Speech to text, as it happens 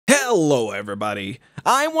Hello, everybody.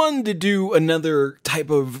 I wanted to do another type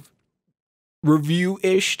of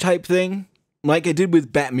review-ish type thing, like I did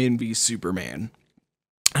with Batman v Superman.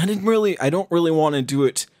 I don't really want to do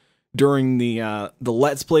it during the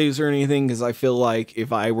Let's Plays or anything, because I feel like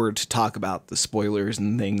if I were to talk about the spoilers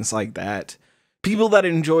and things like that, people that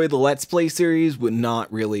enjoy the Let's Play series would not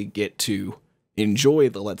really get to enjoy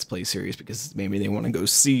the Let's Play series, because maybe they want to go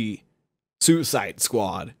see Suicide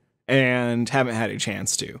Squad and haven't had a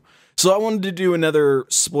chance to. So I wanted to do another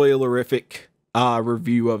spoilerific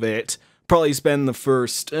review of it. Probably spend the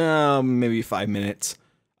first maybe 5 minutes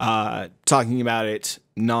talking about it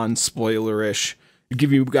non-spoilerish,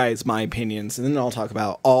 give you guys my opinions, and then I'll talk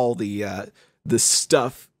about all the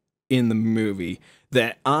stuff in the movie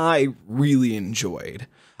that I really enjoyed.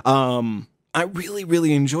 I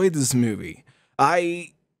really enjoyed this movie.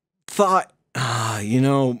 I thought,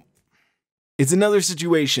 it's another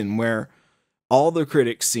situation where all the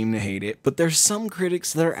critics seem to hate it, but there's some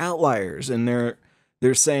critics that are outliers, and they're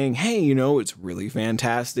saying, hey, it's really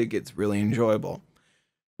fantastic, it's really enjoyable.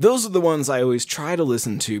 Those are the ones I always try to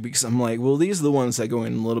listen to, because I'm like, well, these are the ones that go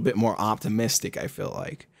in a little bit more optimistic, I feel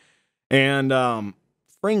like. And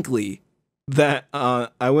frankly, that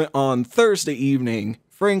I went on Thursday evening.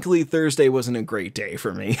 Frankly, Thursday wasn't a great day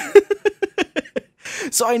for me.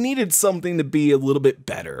 So I needed something to be a little bit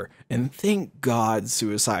better, and thank God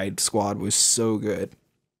Suicide Squad was so good.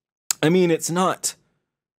 I mean, it's not,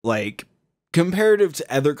 like, comparative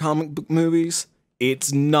to other comic book movies,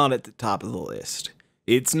 it's not at the top of the list.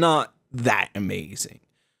 It's not that amazing,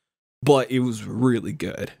 but it was really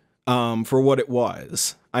good for what it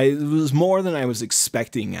was. It was more than I was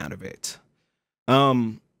expecting out of it.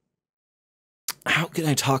 How can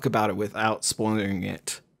I talk about it without spoiling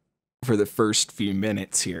it for the first few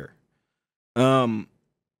minutes here?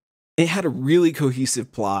 It had a really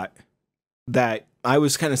cohesive plot that I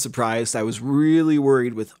was kind of surprised. I was really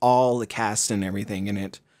worried with all the cast and everything in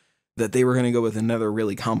it that they were going to go with another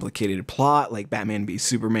really complicated plot like Batman v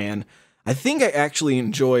Superman. I think I actually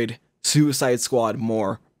enjoyed Suicide Squad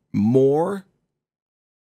more.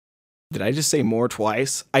 Did I just say more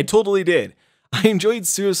twice? I totally did. I enjoyed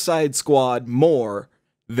Suicide Squad more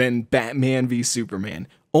than Batman v Superman,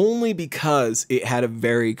 only because it had a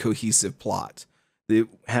very cohesive plot. It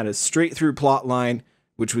had a straight through plot line,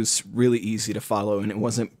 which was really easy to follow, and it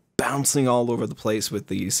wasn't bouncing all over the place with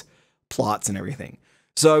these plots and everything.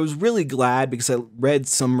 So I was really glad, because I read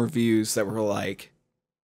some reviews that were like,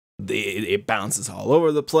 it bounces all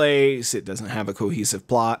over the place, it doesn't have a cohesive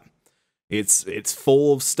plot, it's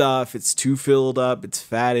full of stuff, it's too filled up, it's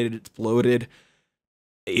fatted, it's bloated.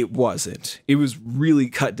 It wasn't. It was really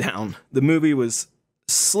cut down. The movie was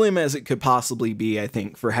slim as it could possibly be, I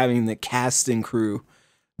think, for having the cast and crew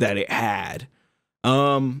that it had.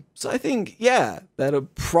 So I think, yeah, that'll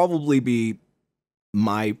probably be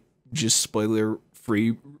my just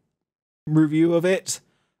spoiler-free review of it.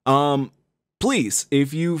 Please,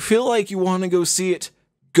 if you feel like you want to go see it,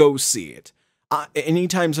 go see it.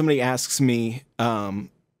 Anytime somebody asks me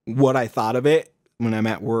what I thought of it, when I'm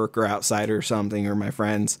at work or outside or something, or my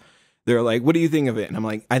friends, they're like, what do you think of it? And I'm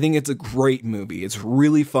like, I think it's a great movie. It's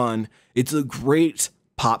really fun. It's a great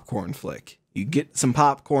popcorn flick. You get some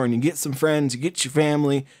popcorn, you get some friends, you get your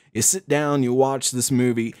family, you sit down, you watch this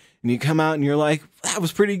movie, and you come out and you're like, that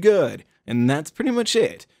was pretty good. And that's pretty much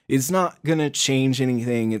it. It's not going to change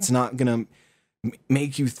anything. It's not going to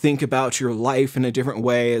make you think about your life in a different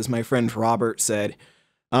way, as my friend Robert said.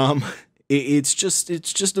 It's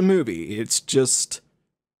just a movie. It's just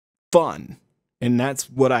fun. And that's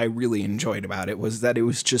what I really enjoyed about it, was that it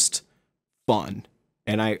was just fun.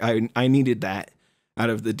 And I needed that out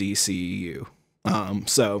of the DCEU.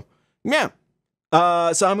 So, yeah.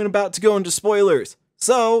 So I'm about to go into spoilers.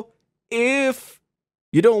 So, if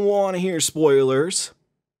you don't want to hear spoilers,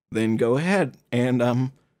 then go ahead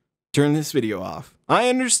and turn this video off. I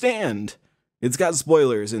understand. It's got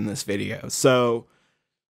spoilers in this video. So,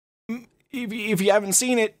 if you haven't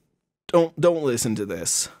seen it, don't listen to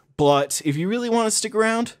this. But if you really want to stick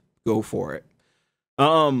around, go for it.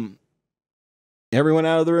 Everyone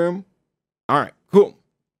out of the room? Alright, cool.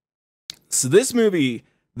 So this movie,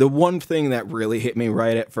 the one thing that really hit me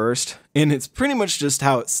right at first, and it's pretty much just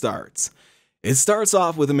how it starts. It starts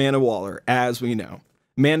off with Amanda Waller, as we know.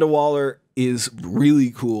 Amanda Waller is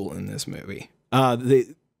really cool in this movie.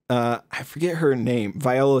 I forget her name.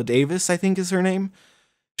 Viola Davis, I think is her name.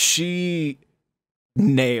 She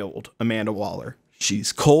nailed Amanda Waller.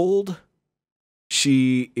 She's cold.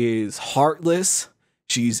 She is heartless.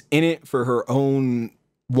 She's in it for her own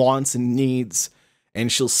wants and needs,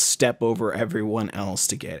 and she'll step over everyone else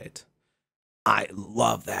to get it. I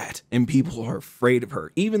love that. And people are afraid of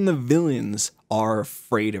her. Even the villains are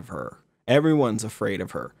afraid of her. Everyone's afraid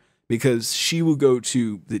of her because she will go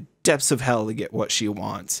to the depths of hell to get what she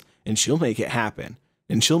wants, and she'll make it happen,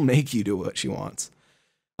 and she'll make you do what she wants.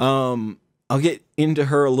 I'll get into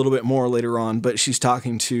her a little bit more later on, but she's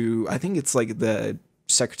talking to, I think it's like the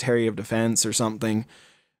Secretary of Defense or something.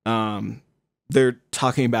 They're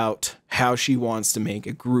talking about how she wants to make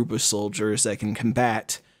a group of soldiers that can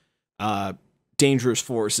combat dangerous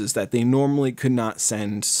forces that they normally could not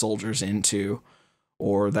send soldiers into,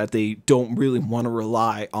 or that they don't really want to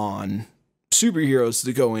rely on superheroes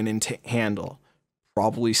to go in and handle.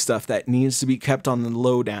 Probably stuff that needs to be kept on the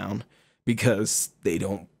lowdown because they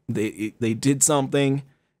did something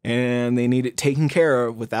and they need it taken care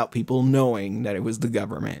of without people knowing that it was the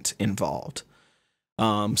government involved.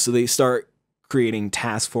 So they start creating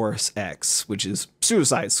Task Force X, which is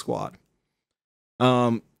Suicide Squad.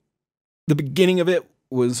 The beginning of it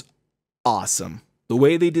was awesome. The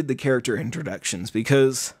way they did the character introductions,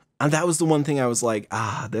 because that was the one thing I was like,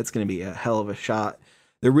 that's going to be a hell of a shot.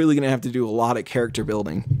 They're really going to have to do a lot of character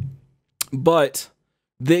building. But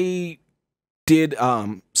they did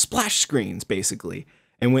splash screens, basically,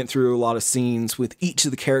 and went through a lot of scenes with each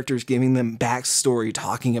of the characters, giving them backstory,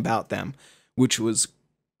 talking about them, which was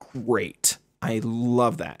great. I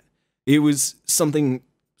love that. It was something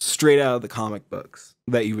straight out of the comic books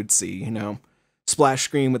that you would see, Splash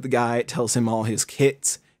screen with the guy. It tells him all his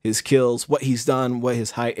hits, his kills, what he's done, what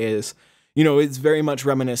his height is. It's very much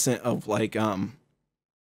reminiscent of like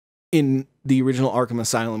in the original Arkham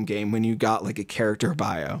Asylum game when you got like a character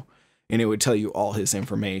bio and it would tell you all his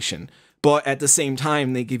information. But at the same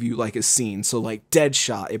time, they give you like a scene. So like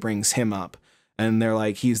Deadshot, it brings him up and they're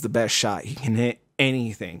like, he's the best shot. He can hit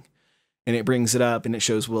anything. And it brings it up and it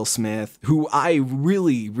shows Will Smith, who I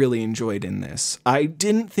really, really enjoyed in this. I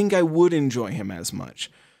didn't think I would enjoy him as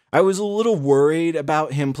much. I was a little worried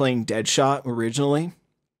about him playing Deadshot originally,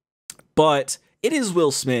 but it is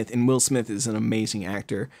Will Smith, and Will Smith is an amazing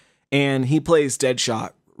actor, and he plays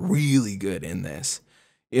Deadshot really good in this.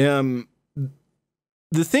 The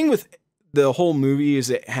thing with the whole movie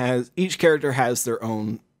is each character has their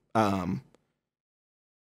own kind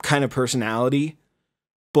of personality,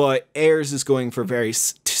 but Ayers is going for very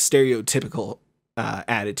stereotypical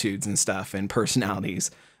attitudes and stuff and personalities,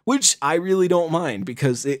 which I really don't mind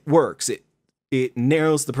because it works. It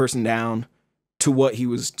narrows the person down to what he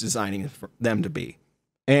was designing for them to be.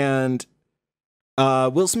 And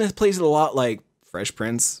Will Smith plays it a lot like Fresh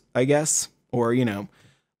Prince, I guess, or,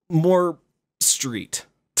 more street.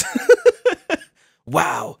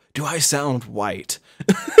 Wow, do I sound white?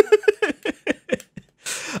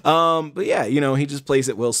 But yeah, he just plays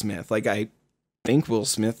it Will Smith. Like, I think Will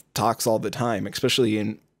Smith talks all the time, especially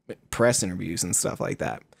in press interviews and stuff like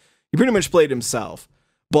that. He pretty much played himself,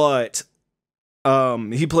 but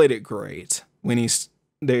he played it great. When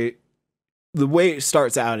the way it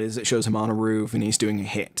starts out is it shows him on a roof and he's doing a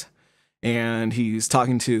hit, and he's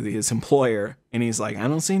talking to his employer and he's like, I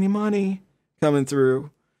don't see any money coming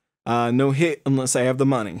through. No hit unless I have the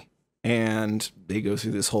money. And they go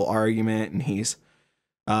through this whole argument, and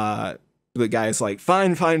the guy's like,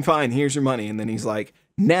 fine, here's your money. And then he's like,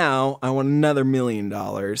 now I want another $1 million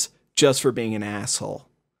just for being an asshole.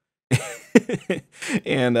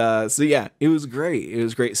 And so yeah, it was great. It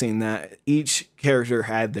was great seeing that each character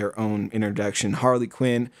had their own introduction. Harley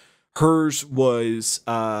Quinn, hers was,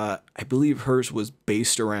 I believe hers was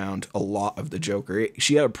based around a lot of the Joker.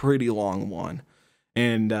 She had a pretty long one,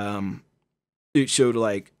 and it showed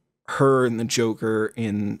like her and the Joker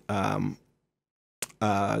in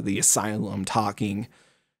the asylum talking,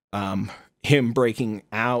 him breaking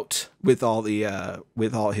out with all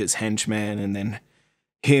his henchmen, and then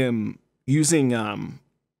him using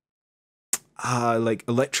like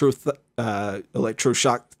electroshock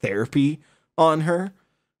therapy on her to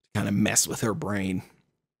kind of mess with her brain.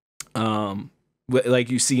 Like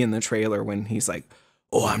you see in the trailer when he's like,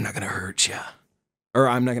 oh, I'm not gonna hurt you, or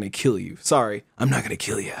I'm not gonna kill you. Sorry, I'm not gonna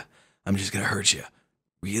kill you. I'm just gonna hurt you.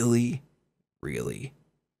 Really, really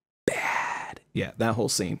bad. Yeah, that whole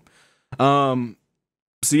scene. So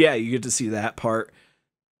yeah, you get to see that part.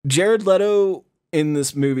 Jared Leto in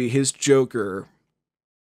this movie, his Joker.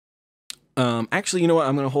 Actually, you know what?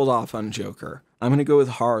 I'm gonna hold off on Joker. I'm gonna go with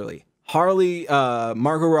Harley.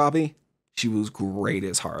 Margot Robbie. She was great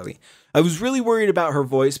as Harley. I was really worried about her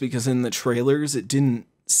voice because in the trailers, it didn't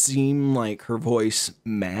seem like her voice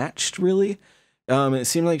matched really. It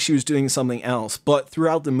seemed like she was doing something else, but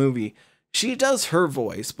throughout the movie, she does her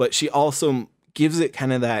voice, but she also gives it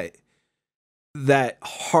kind of that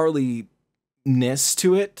Harley-ness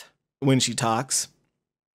to it when she talks.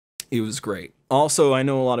 It was great. Also, I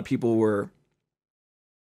know a lot of people were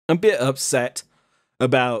a bit upset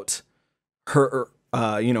about her,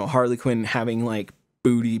 Harley Quinn having like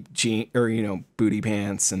booty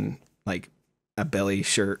pants and like a belly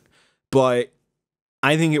shirt, but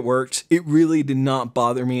I think it worked. It really did not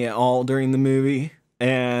bother me at all during the movie,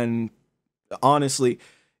 and honestly,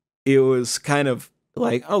 it was kind of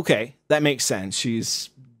like, okay, that makes sense. She's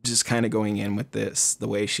just kind of going in with this, the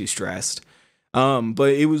way she's dressed.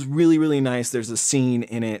 But it was really, really nice. There's a scene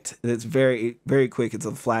in it that's very, very quick. It's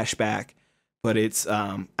a flashback, but it's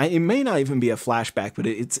it may not even be a flashback, but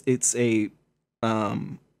it's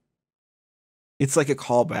like a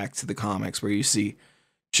callback to the comics where you see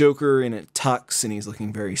Joker in a tux and he's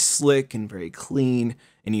looking very slick and very clean,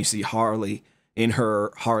 and you see Harley in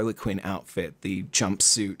her Harley Quinn outfit, the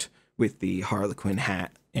jumpsuit with the Harley Quinn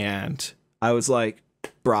hat, and I was like,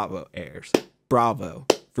 bravo, Ayers, bravo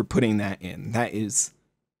for putting that in. That is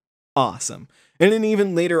awesome. And then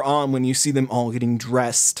even later on, when you see them all getting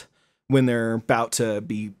dressed when they're about to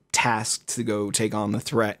be tasked to go take on the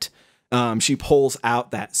threat, she pulls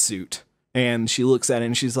out that suit and she looks at it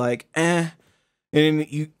and she's like, eh.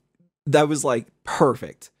 And that was like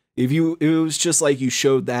perfect. It was just like you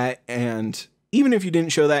showed that, and even if you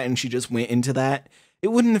didn't show that and she just went into that, it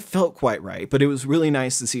wouldn't have felt quite right. But it was really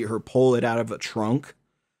nice to see her pull it out of a trunk,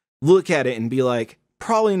 look at it and be like,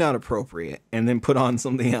 probably not appropriate, and then put on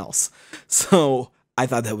something else. So I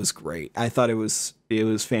thought that was great. I thought it was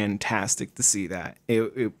fantastic to see that.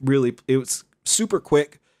 It was super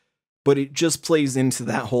quick, but it just plays into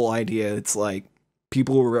that whole idea. It's like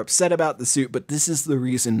people were upset about the suit, but this is the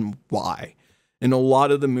reason why. And a lot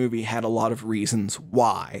of the movie had a lot of reasons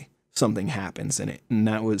why something happens in it, and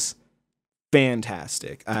that was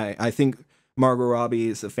fantastic. I think Margot Robbie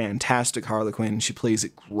is a fantastic Harley Quinn. She plays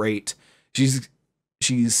it great.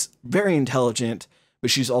 She's very intelligent, but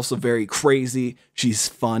she's also very crazy. She's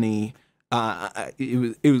funny.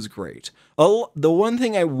 It was great. The one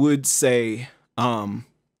thing I would say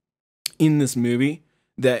in this movie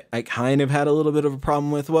that I kind of had a little bit of a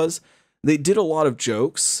problem with was they did a lot of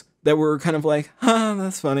jokes that were kind of like,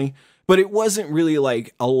 that's funny. But it wasn't really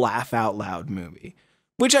like a laugh out loud movie,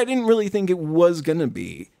 which I didn't really think it was going to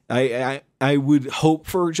be. I would hope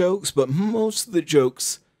for jokes, but most of the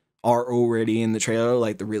jokes are already in the trailer,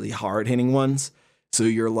 like the really hard hitting ones. So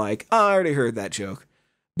you're like, oh, I already heard that joke.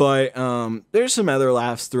 But there's some other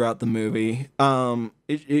laughs throughout the movie.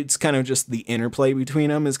 It's kind of just the interplay between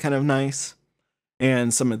them is kind of nice.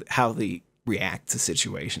 And some of how they react to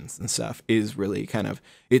situations and stuff is really kind of,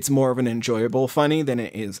 it's more of an enjoyable funny than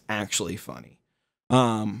it is actually funny.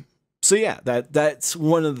 So yeah, that's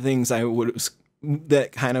one of the things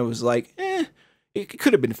that kind of was like, it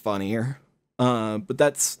could have been funnier.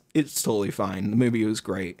 But it's totally fine. The movie was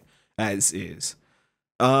great as is.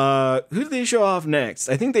 Who did they show off next?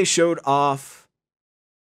 I think they showed off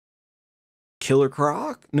Killer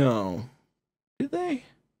Croc? No. Did they?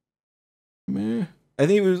 Meh. I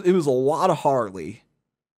think it was a lot of Harley.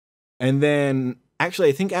 And then, actually,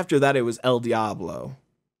 I think after that it was El Diablo.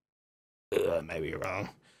 Maybe you're wrong.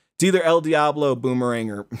 It's either El Diablo, Boomerang,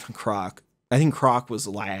 or Croc. I think Croc was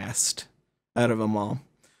last out of them all.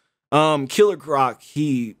 Killer Croc,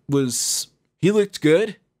 he looked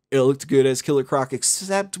good. It looked good as Killer Croc,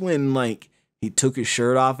 except when, like, he took his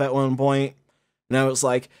shirt off at one point. And I was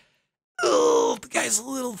like, oh, the guy's a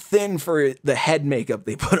little thin for the head makeup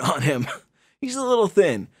they put on him. He's a little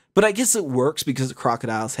thin. But I guess it works because the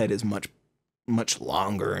crocodile's head is much, much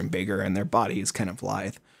longer and bigger, and their body is kind of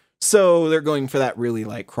lithe. So they're going for that really,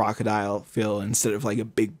 like, crocodile feel instead of, like, a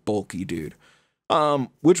big, bulky dude.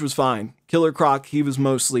 Which was fine. Killer Croc, he was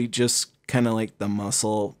mostly just kind of like the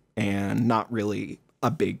muscle and not really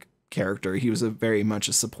a big character. He was very much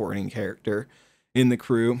a supporting character in the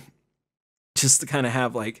crew. Just to kind of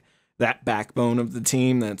have like that backbone of the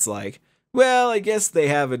team that's like, well, I guess they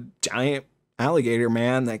have a giant alligator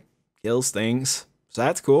man that kills things. So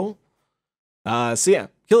that's cool. So yeah,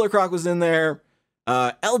 Killer Croc was in there.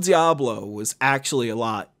 El Diablo was actually a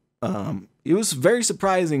lot. It was very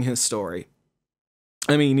surprising, his story.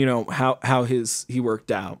 I mean, you know, how he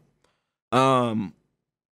worked out.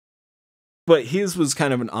 But his was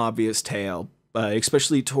kind of an obvious tale,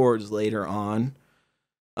 especially towards later on.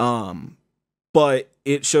 But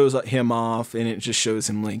it shows him off, and it just shows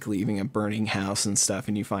him like leaving a burning house and stuff,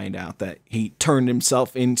 and you find out that he turned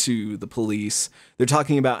himself into the police. They're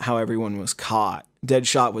talking about how everyone was caught.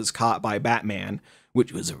 Deadshot was caught by Batman,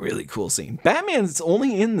 which was a really cool scene. Batman's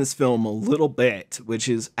only in this film a little bit, which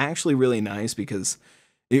is actually really nice because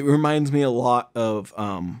it reminds me a lot of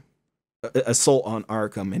Assault on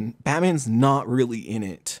Arkham, and Batman's not really in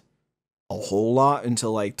it a whole lot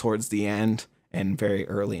until like towards the end and very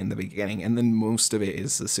early in the beginning, and then most of it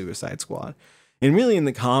is the Suicide Squad. And really in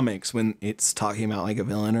the comics, when it's talking about like a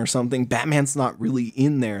villain or something, Batman's not really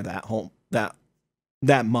in there that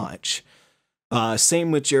much.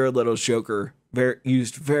 Same with Jared Leto's Joker,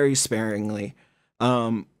 used very sparingly,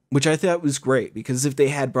 which I thought was great, because if they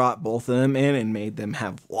had brought both of them in and made them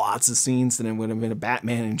have lots of scenes, then it would have been a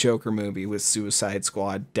Batman and Joker movie with Suicide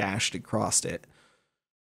Squad dashed across it.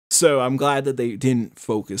 So I'm glad that they didn't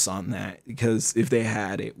focus on that, because if they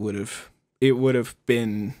had, it would have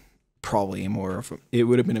been probably it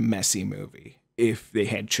would have been a messy movie if they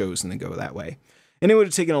had chosen to go that way. And it would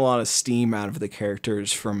have taken a lot of steam out of the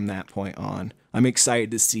characters from that point on. I'm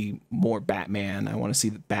excited to see more Batman. I want to see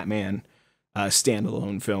the Batman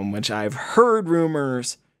standalone film, which I've heard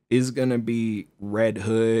rumors is going to be Red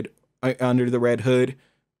Hood, Under the Red Hood,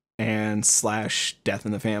 and / Death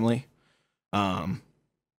in the Family.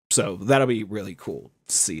 So that'll be really cool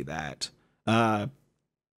to see that. But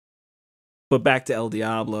back to El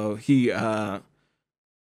Diablo, he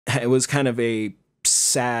it was kind of a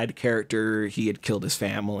sad character. He had killed his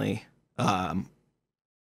family on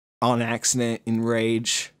accident, in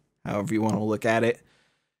rage, however you want to look at it,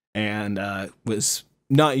 and was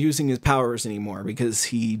not using his powers anymore because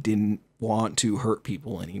he didn't want to hurt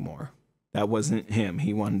people anymore. That wasn't him.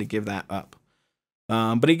 He wanted to give that up.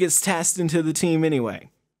 But he gets tasked into the team anyway.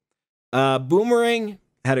 Boomerang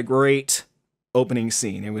had a great opening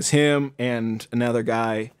scene. It was him and another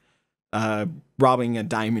guy robbing a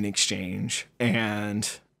diamond exchange,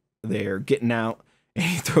 and they're getting out, and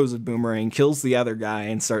he throws a boomerang, kills the other guy,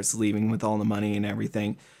 and starts leaving with all the money and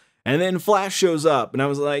everything. And then Flash shows up, and I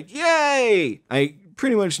was like, yay! I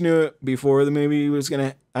pretty much knew it before the movie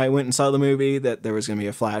I went and saw the movie that there was gonna be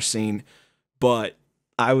a Flash scene, but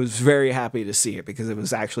I was very happy to see it because it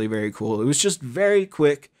was actually very cool. It was just very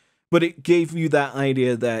quick, but it gave you that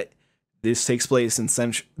idea that this takes place in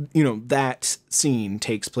that scene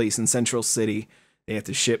takes place in Central City. They have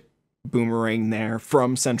to ship Boomerang there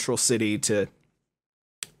from Central City to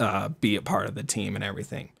be a part of the team and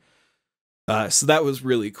everything. So that was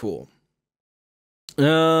really cool.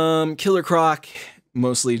 Killer Croc,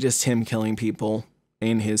 mostly just him killing people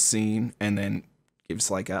in his scene, and then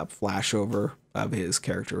gives like a flashover of his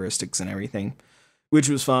characteristics and everything, which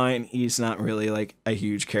was fine. He's not really like a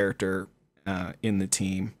huge character in the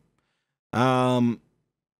team. From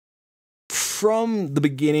the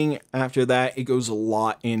beginning after that, it goes a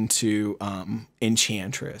lot into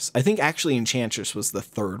Enchantress. I think actually Enchantress was the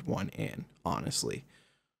third one in, honestly.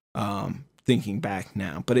 Thinking back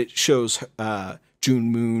now. But it shows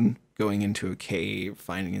June Moon going into a cave,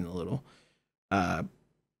 finding a little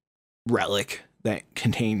relic that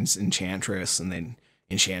contains Enchantress, and then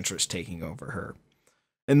Enchantress taking over her.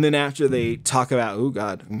 And then after they talk about, oh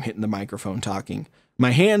god, I'm hitting the microphone talking.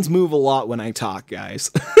 My hands move a lot when I talk, guys.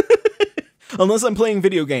 Unless I'm playing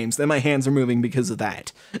video games, then my hands are moving because of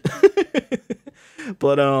that.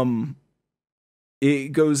 But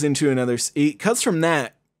it goes into it cuts from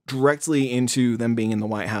that directly into them being in the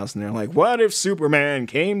White House, and they're like, what if Superman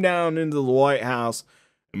came down into the White House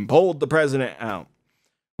and pulled the president out?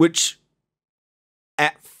 Which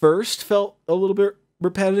at first felt a little bit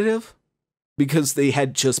repetitive because they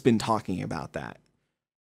had just been talking about that.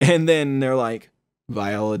 And then they're like,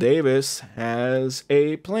 Viola Davis has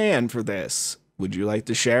a plan for this. Would you like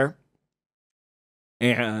to share?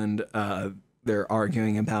 And they're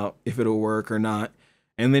arguing about if it'll work or not.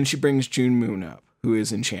 And then she brings June Moon up, who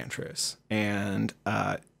is Enchantress. And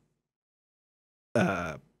Amanda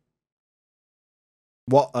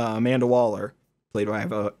Waller, played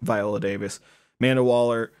by Viola Davis. Amanda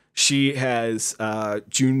Waller, she has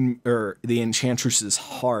the Enchantress's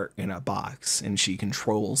heart in a box, and she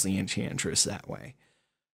controls the Enchantress that way.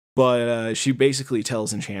 But she basically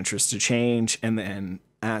tells Enchantress to change, and then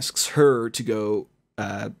asks her to go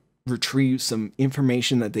retrieve some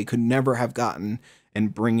information that they could never have gotten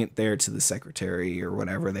and bring it there to the Secretary, or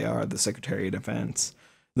whatever they are, the Secretary of Defense,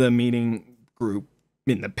 the meeting group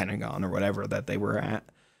in the Pentagon or whatever that they were at.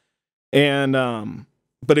 And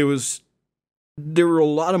but there were a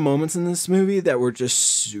lot of moments in this movie that were just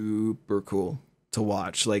super cool to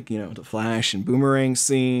watch, like, the Flash and Boomerang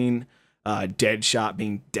scene, Deadshot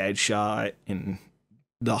being Deadshot, and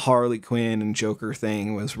the Harley Quinn and Joker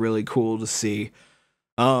thing was really cool to see.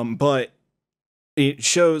 But it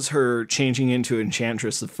shows her changing into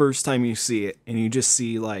Enchantress the first time you see it, and you just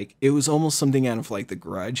see, like, it was almost something out of, like, The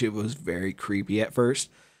Grudge. It was very creepy at first.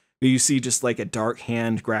 But you see just, like, a dark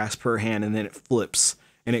hand grasp her hand, and then it flips,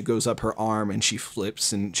 and it goes up her arm, and she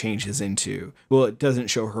flips and changes into... Well, it doesn't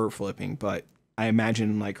show her flipping, but I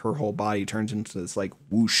imagine, like, her whole body turns into this, like,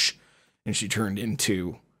 whoosh, and she turned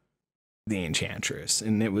into the Enchantress.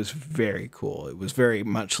 And it was very cool. It was very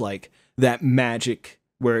much like that magic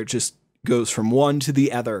where it just goes from one to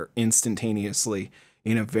the other instantaneously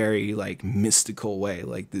in a very like mystical way.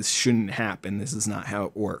 Like, this shouldn't happen. This is not how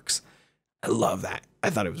it works. I love that. I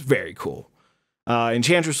thought it was very cool.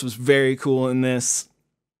 Enchantress was very cool in this.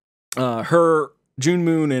 Her, June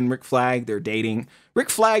Moon and Rick Flag, they're dating. Rick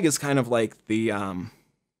Flag is kind of like the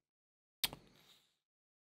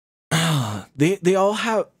they all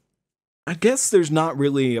have, I guess there's not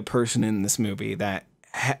really a person in this movie that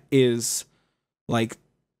is like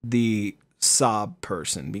the sob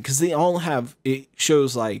person, because they all have, it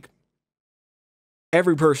shows like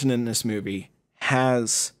every person in this movie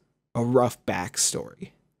has a rough backstory,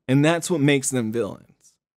 and that's what makes them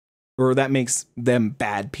villains, or that makes them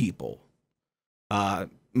bad people.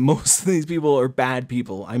 Most of these people are bad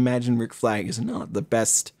people. I imagine Rick Flag is not the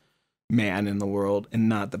best man in the world and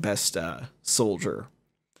not the best soldier.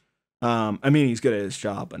 I mean, he's good at his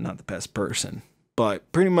job, but not the best person.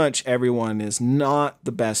 But pretty much everyone is not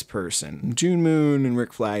the best person. June Moon and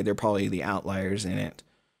Rick Flag, they're probably the outliers in it.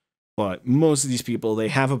 But most of these people, they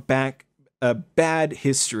have a bad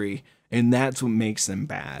history, and that's what makes them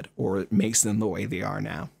bad, or it makes them the way they are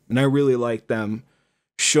now. And I really like them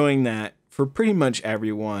showing that for pretty much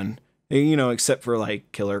everyone, you know, except for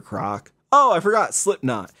like Killer Croc. Oh, I forgot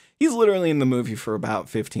Slipknot. He's literally in the movie for about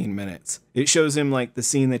 15 minutes. It shows him like the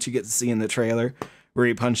scene that you get to see in the trailer where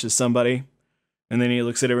he punches somebody, and then he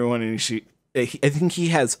looks at everyone and I think he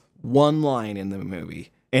has one line in the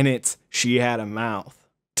movie, and it's, "She had a mouth."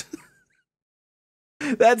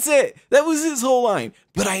 That's it. That was his whole line.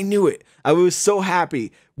 But I knew it. I was so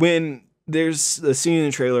happy when there's a scene in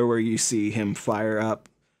the trailer where you see him fire up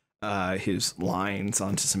his lines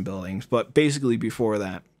onto some buildings. But basically before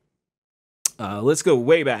that, let's go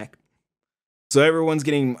way back. So everyone's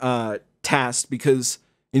getting tasked because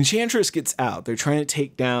Enchantress gets out. They're trying to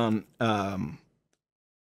take down...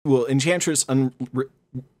 Enchantress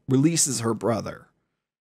releases her brother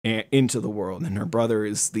into the world. And her brother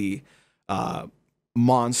is the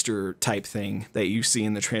monster type thing that you see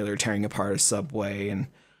in the trailer tearing apart a subway. And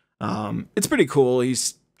it's pretty cool.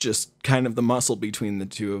 He's just kind of the muscle between the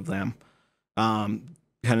two of them.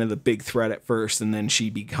 Kind of the big threat at first, and then she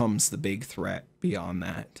becomes the big threat beyond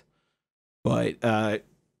that. But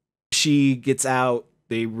she gets out,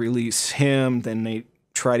 they release him, then they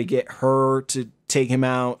try to get her to take him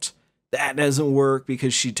out. That doesn't work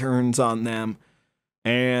because she turns on them,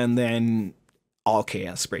 and then all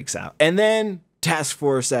chaos breaks out. And then Task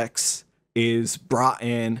Force X is brought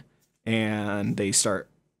in, and they start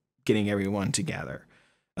getting everyone together.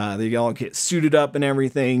 They all get suited up and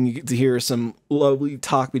everything. You get to hear some lovely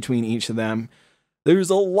talk between each of them. There's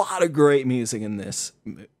a lot of great music in this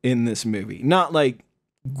movie. Not like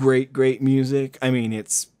great music. I mean,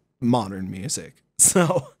 it's modern music.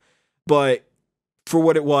 So, but for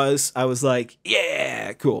what it was, I was like,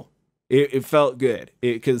 yeah, cool. It felt good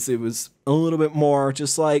because it was a little bit more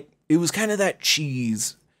just like, it was kind of that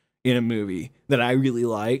cheese in a movie that I really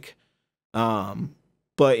like.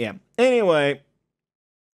 But yeah, anyway,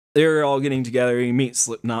 they're all getting together. He meets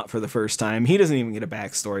Slipknot for the first time. He doesn't even get a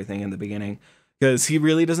backstory thing in the beginning because he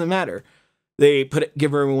really doesn't matter. They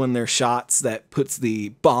give everyone their shots that puts the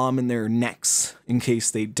bomb in their necks in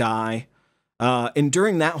case they die. And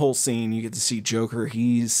during that whole scene, you get to see Joker.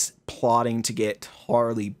 He's plotting to get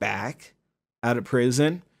Harley back out of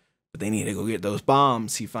prison, but they need to go get those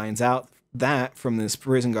bombs. He finds out that from this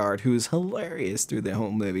prison guard who is hilarious through the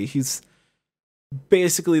whole movie. He's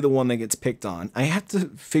basically the one that gets picked on. I have to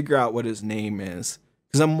figure out what his name is,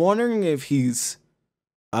 because I'm wondering if he's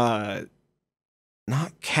not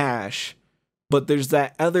Cash, but there's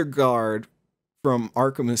that other guard from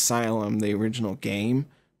Arkham Asylum, the original game,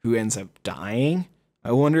 who ends up dying.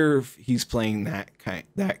 I wonder if he's playing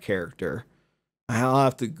that character. I'll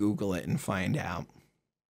have to Google it and find out.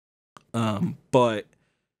 But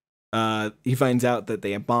he finds out that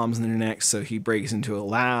they have bombs in their necks, so he breaks into a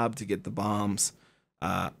lab to get the bombs,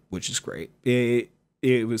 which is great.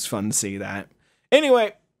 It was fun to see that.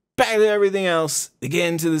 Anyway, back to everything else. They get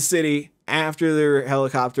into the city after their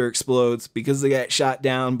helicopter explodes because they got shot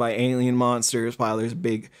down by alien monsters while there's a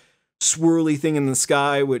big swirly thing in the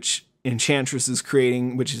sky, which Enchantress is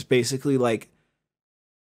creating, which is basically like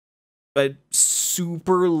a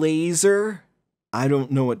super laser. I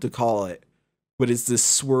don't know what to call it, but it's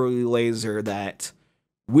this swirly laser that,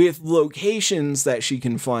 with locations that she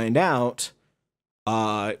can find out,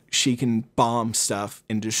 she can bomb stuff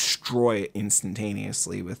and destroy it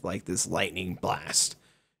instantaneously with like this lightning blast.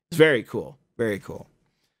 It's very cool. Very cool.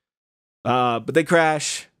 But they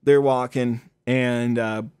crash. They're walking,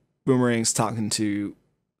 and Boomerang's talking to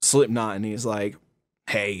Slipknot, and he's like,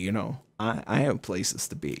 hey, you know, I have places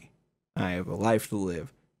to be. I have a life to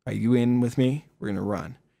live. Are you in with me? We're going to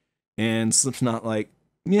run. And Slipknot like,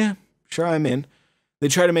 yeah, sure, I'm in. They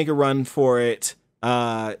try to make a run for it.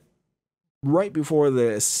 Right before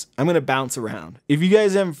this, I'm going to bounce around. If you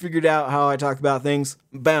guys haven't figured out how I talk about things,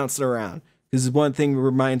 I'm bouncing around. Because one thing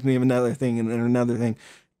reminds me of another thing and then another thing.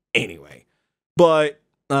 Anyway. But,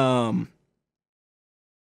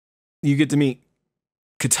 you get to meet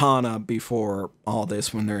Katana before all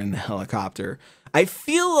this when they're in the helicopter. I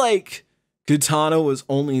feel like Katana was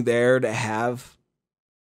only there to have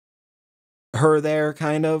her there,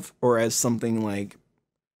 kind of, or as something like,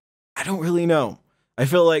 I don't really know. I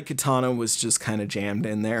feel like Katana was just kind of jammed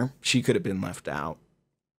in there. She could have been left out,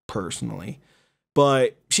 personally.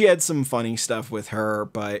 But she had some funny stuff with her,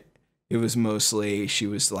 but it was mostly, she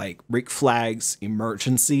was like Rick Flag's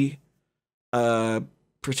emergency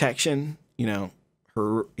protection, you know,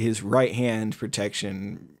 his right hand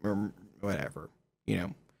protection or whatever, you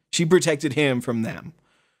know, she protected him from them.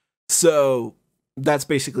 So that's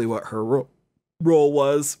basically what her role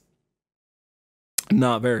was.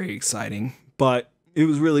 Not very exciting, but it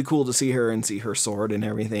was really cool to see her and see her sword and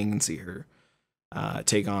everything and see her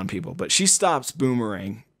take on people. But she stops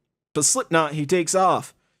Boomerang. But Slipknot, he takes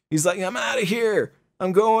off. He's like, I'm out of here.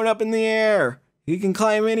 I'm going up in the air. He can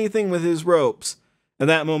climb anything with his ropes. At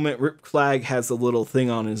that moment, Rick Flag has a little thing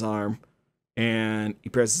on his arm, and he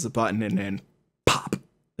presses a button, and then pop,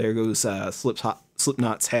 there goes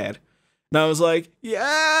Slipknot's head. And I was like,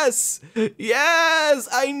 yes, yes,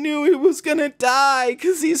 I knew he was gonna die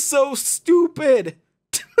because he's so stupid.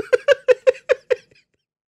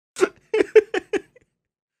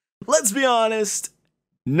 Let's be honest,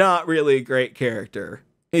 not really a great character.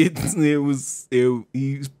 He's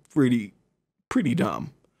pretty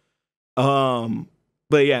dumb.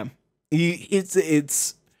 But yeah,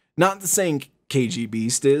 it's not the same KG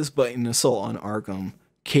Beast is, but in Assault on Arkham,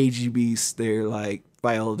 KG Beast, they're like,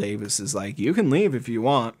 Viola Davis is like, you can leave if you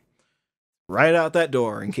want. Right out that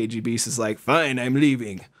door, and KG Beast is like, fine, I'm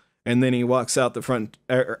leaving. And then he walks out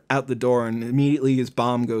out the door, and immediately his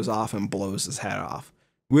bomb goes off and blows his head off,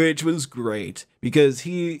 which was great because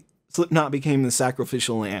Slipknot became the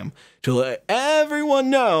sacrificial lamb to let everyone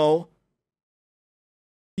know,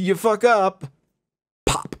 you fuck up,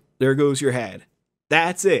 pop, there goes your head.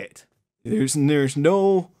 That's it. There's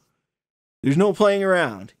no playing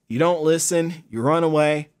around. You don't listen, you run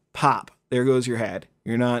away, pop, there goes your head.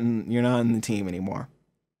 You're not in the team anymore.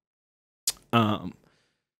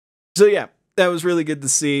 So yeah, that was really good to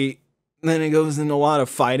see. And then it goes into a lot of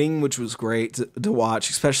fighting, which was great to watch,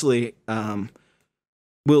 especially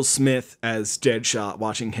Will Smith as Deadshot,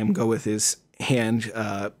 watching him go with his hand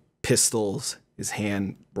pistols, his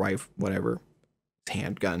hand rifle, whatever,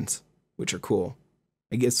 handguns, which are cool.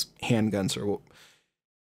 I guess handguns are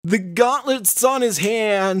the gauntlets on his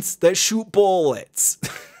hands that shoot bullets.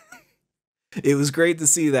 It was great to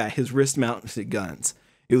see that, his wrist-mounted guns.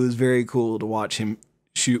 It was very cool to watch him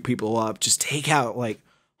shoot people up, just take out like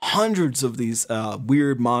hundreds of these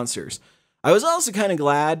weird monsters. I was also kind of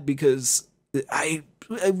glad because I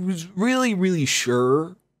was really, really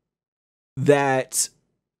sure that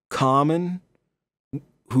Common,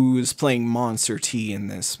 who is playing Monster T in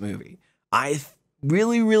this movie, I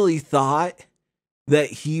really, really thought that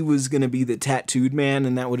he was going to be the tattooed man,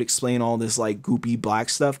 and that would explain all this like goopy black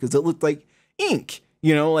stuff, because it looked like ink,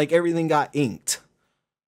 you know, like everything got inked.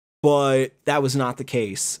 But that was not the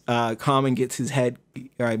case. Common gets his head,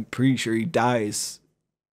 I'm pretty sure he dies.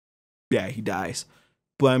 Yeah, he dies.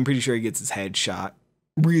 But I'm pretty sure he gets his head shot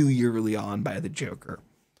really early on by the Joker.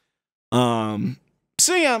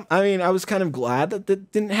 So yeah, I mean, I was kind of glad that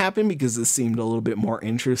didn't happen, because this seemed a little bit more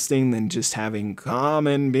interesting than just having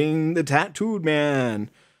Common being the tattooed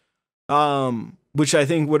man. Which I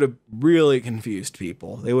think would have really confused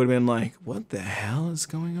people. They would have been like, what the hell is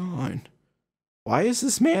going on? Why is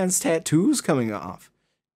this man's tattoos coming off?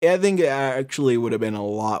 I think it actually would have been a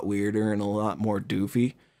lot weirder and a lot more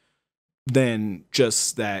doofy than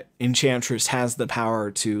just that Enchantress has the power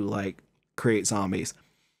to like create zombies.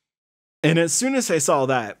 And as soon as I saw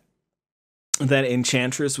that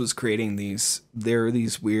Enchantress was creating these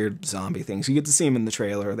weird zombie things. You get to see them in the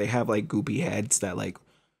trailer. They have like goopy heads that like,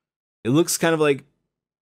 it looks kind of like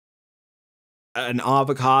an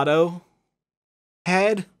avocado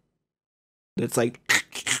head. It's like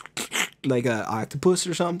a octopus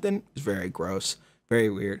or something. It's very gross, very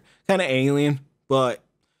weird, kind of alien. But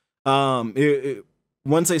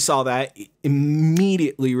once I saw that, it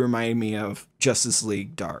immediately reminded me of Justice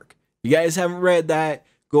League Dark. You guys haven't read that?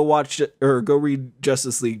 Go watch it, or go read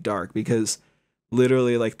Justice League Dark, because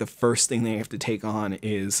literally like the first thing they have to take on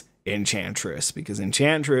is Enchantress, because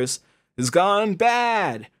Enchantress has gone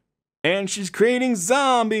bad and she's creating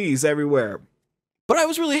zombies everywhere. But I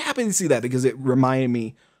was really happy to see that because it reminded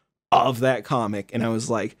me of that comic, and I was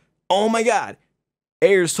like, oh my god,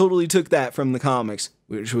 Ayers totally took that from the comics,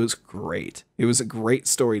 which was great. It was a great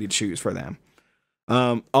story to choose for them.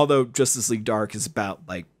 Although Justice League Dark is about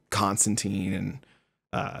like Constantine and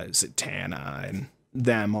Zatanna and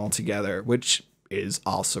them all together, which is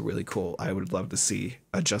also really cool. I would love to see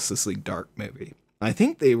a Justice League Dark movie. I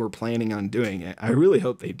think they were planning on doing it. I really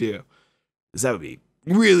hope they do, because that would be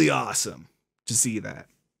really awesome to see that.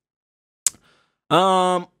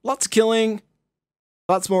 Lots of killing,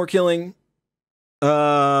 lots more killing.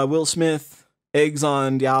 Will Smith eggs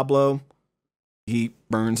on Diablo. He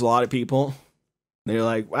burns a lot of people. They're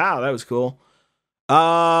like, wow, that was cool.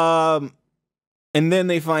 And then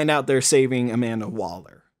they find out they're saving Amanda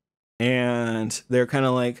Waller. And they're kind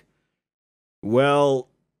of like, well,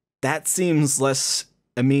 that seems less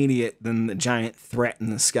immediate than the giant threat in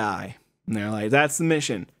the sky. And they're like, that's the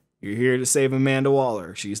mission. You're here to save Amanda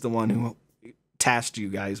Waller. She's the one who tasked you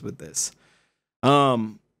guys with this.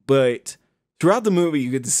 But throughout the movie,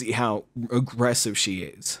 you get to see how aggressive she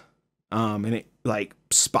is. And it like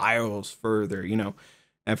spirals further, you know.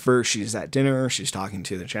 At first, she's at dinner. She's talking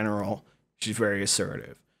to the general. She's very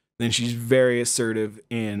assertive. Then she's very assertive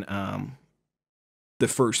in the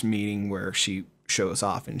first meeting where she shows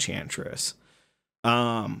off Enchantress.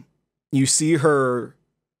 You see her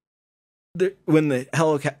when the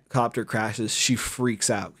helicopter crashes, she freaks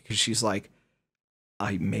out because she's like,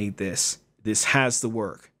 I made this. This has to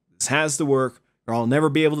work. This has to work, or I'll never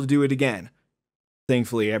be able to do it again.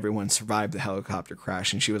 Thankfully, everyone survived the helicopter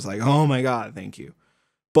crash, and she was like, oh my god, thank you.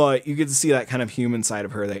 But you get to see that kind of human side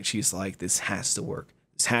of her that she's like, this has to work.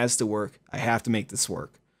 This has to work. I have to make this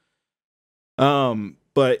work.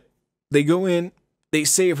 But they go in, they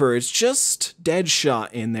save her. It's just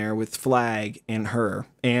Deadshot in there with Flag and her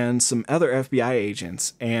and some other FBI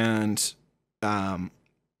agents. And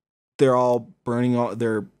they're all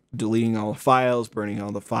they're deleting all the files, burning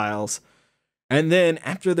all the files. And then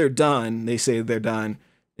after they're done, they say they're done.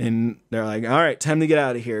 And they're like, all right, time to get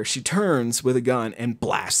out of here. She turns with a gun and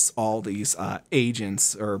blasts all these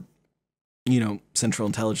agents, or, you know, Central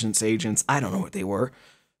Intelligence agents. I don't know what they were.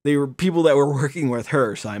 They were people that were working with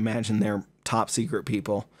her, so I imagine they're top secret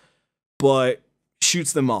people. But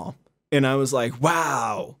shoots them all. And I was like,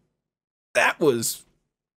 wow, that was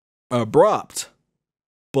abrupt.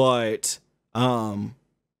 But I've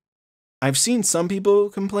seen some people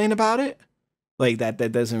complain about it. Like that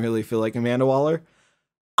doesn't really feel like Amanda Waller.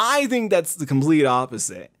 I think that's the complete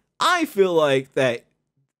opposite. I feel like that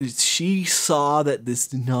she saw that this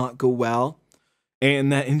did not go well,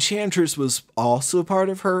 and that Enchantress was also part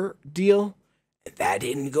of her deal. That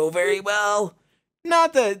didn't go very well.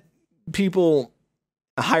 Not that people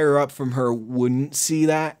higher up from her wouldn't see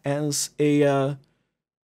that as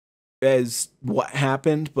as what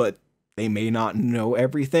happened, but they may not know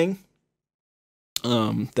everything.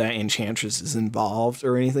 That Enchantress is involved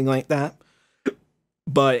or anything like that.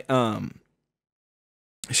 But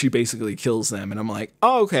she basically kills them, and I'm like,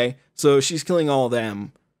 oh, okay, so she's killing all of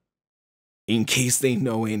them in case they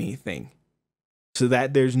know anything, so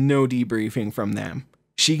that there's no debriefing from them.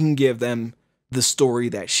 She can give them the story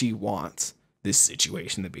that she wants this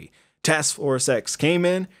situation to be. Task Force X came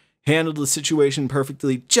in, handled the situation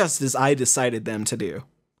perfectly, just as I decided them to do.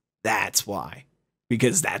 That's why.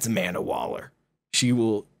 Because that's Amanda Waller. She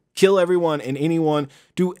will kill everyone and anyone,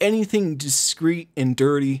 do anything discreet and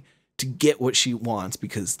dirty to get what she wants,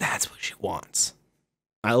 because that's what she wants.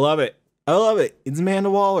 I love it. I love it. It's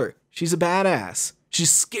Amanda Waller. She's a badass.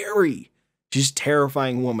 She's scary. She's a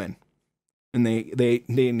terrifying woman. And they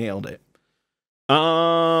nailed it.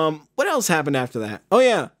 What else happened after that? Oh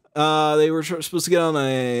yeah. They were supposed to get on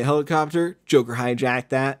a helicopter. Joker hijacked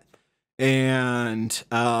that and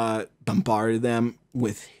bombarded them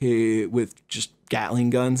with just Gatling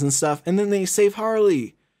guns and stuff, and then they save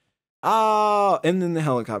Harley. And then the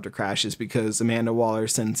helicopter crashes because Amanda Waller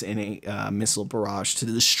sends in a missile barrage to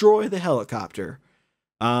destroy the helicopter.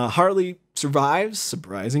 Harley survives,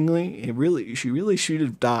 surprisingly. She really should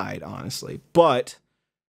have died, honestly, but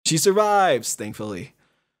she survives, thankfully.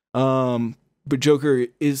 But Joker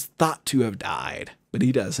is thought to have died, but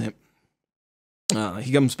he doesn't.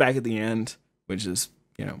 He comes back at the end, which is,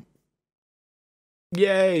 you know,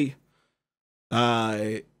 yay.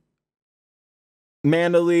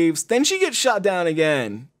 Amanda leaves, then she gets shot down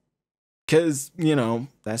again, because, you know,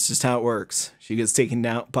 that's just how it works. She gets taken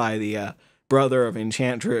down by the brother of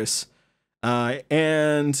Enchantress,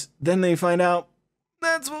 and then they find out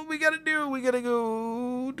that's what we gotta do. We gotta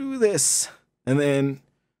go do this. And then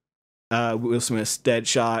Will Smith's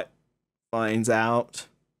Deadshot finds out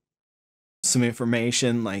some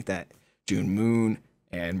information like that June Moon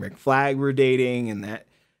and Rick Flag were dating and that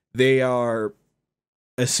they are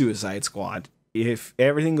a Suicide Squad. If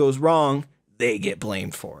everything goes wrong, they get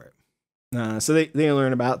blamed for it. So they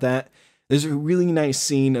learn about that. There's a really nice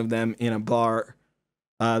scene of them in a bar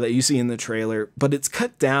that you see in the trailer, but it's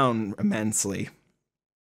cut down immensely.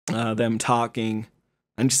 Them talking.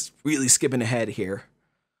 I'm just really skipping ahead here.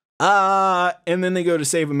 And then they go to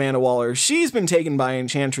save Amanda Waller. She's been taken by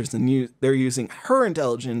Enchantress, and they're using her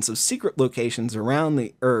intelligence of secret locations around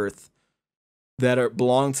the Earth that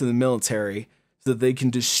belong to the military so that they can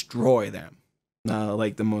destroy them.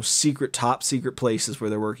 Like the most secret, top secret places where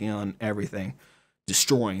they're working on everything,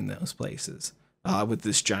 destroying those places with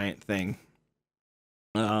this giant thing.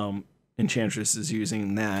 Enchantress is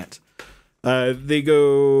using that. They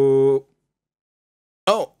go...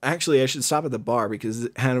 Oh, actually, I should stop at the bar because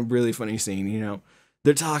it had a really funny scene. You know,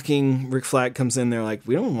 they're talking. Rick Flag comes in. They're like,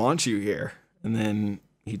 "We don't want you here." And then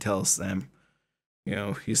he tells them, you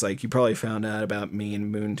know, he's like, "You probably found out about me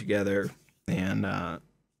and Moon together." And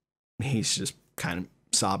he's just kind of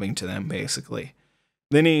sobbing to them, basically.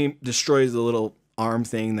 Then he destroys the little arm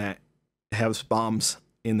thing that has bombs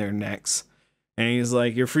in their necks. And he's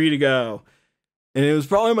like, "You're free to go." And it was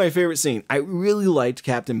probably my favorite scene. I really liked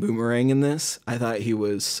Captain Boomerang in this. I thought he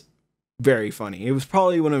was very funny. It was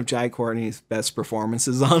probably one of Jai Courtney's best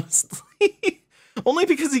performances, honestly. Only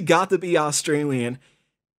because he got to be Australian.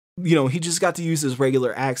 You know, he just got to use his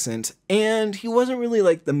regular accent. And he wasn't really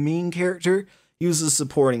like the main character. He was a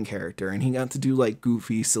supporting character. And he got to do like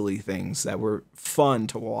goofy, silly things that were fun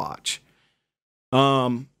to watch.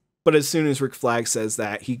 But as soon as Rick Flag says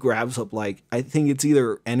that, he grabs up, like, I think it's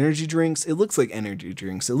either energy drinks. It looks like energy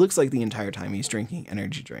drinks. It looks like the entire time he's drinking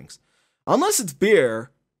energy drinks. Unless it's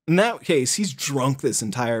beer. In that case, he's drunk this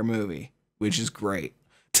entire movie, which is great.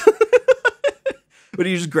 But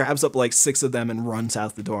he just grabs up, like, 6 of them and runs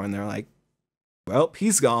out the door, and they're like, well,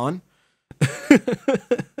 he's gone.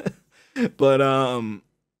 But,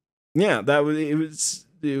 yeah, it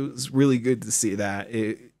was really good to see that.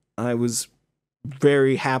 I was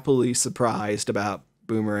very happily surprised about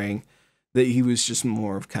Boomerang, that he was just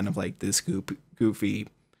more of kind of like this goofy,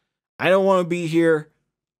 I don't want to be here,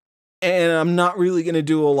 and I'm not really going to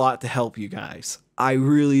do a lot to help you guys. I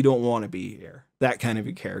really don't want to be here. That kind of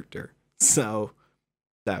a character. So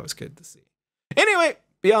that was good to see. Anyway,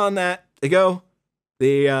 beyond that,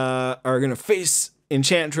 they are going to face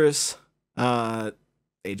Enchantress.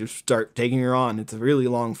 They just start taking her on. It's a really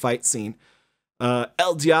long fight scene.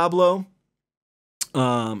 El Diablo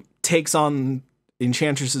takes on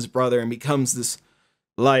Enchantress's brother and becomes this,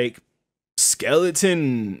 like,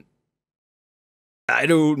 skeleton. I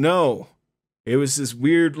don't know. It was this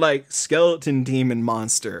weird, like, skeleton demon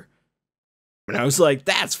monster. And I was like,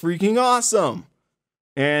 that's freaking awesome.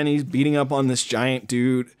 And he's beating up on this giant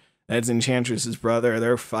dude that's Enchantress's brother.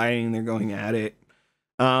 They're fighting. They're going at it.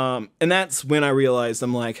 And that's when I realized,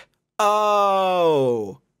 I'm like,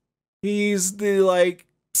 oh, he's the, like,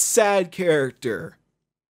 sad character.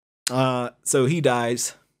 So he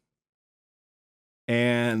dies.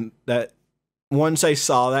 And that once I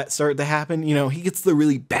saw that start to happen, you know, he gets the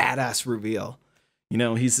really badass reveal. You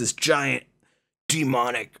know, he's this giant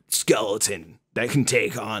demonic skeleton that can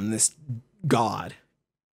take on this god.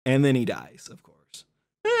 And then he dies, of course.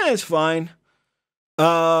 It's fine.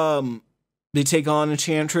 They take on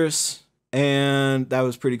Enchantress, and that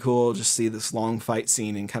was pretty cool. Just see this long fight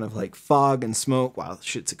scene in kind of like fog and smoke while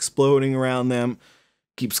shit's exploding around them.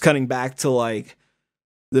 Keeps cutting back to like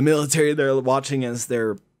the military they're watching as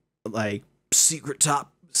their like secret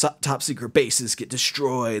top secret bases get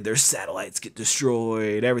destroyed. Their satellites get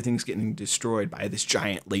destroyed. Everything's getting destroyed by this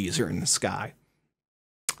giant laser in the sky.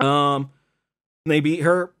 They beat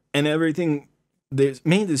her and everything. They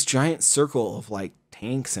made this giant circle of like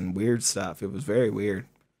tanks and weird stuff. It was very weird,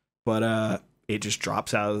 but it just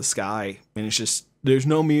drops out of the sky and it's just, there's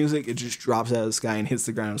no music. It just drops out of the sky and hits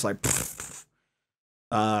the ground. It's like,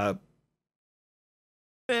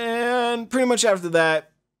 and pretty much after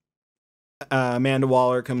that, Amanda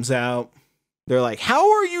Waller comes out. They're like,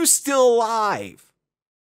 how are you still alive?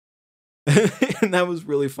 And that was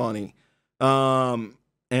really funny.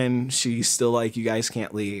 And she's still like, you guys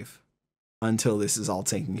can't leave until this is all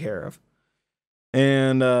taken care of.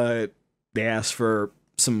 And they ask for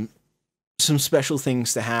some special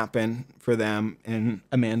things to happen for them. And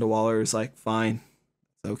Amanda Waller is like, fine,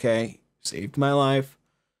 it's okay. Saved my life.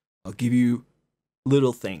 I'll give you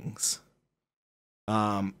little things.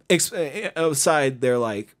 Outside their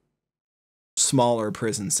like smaller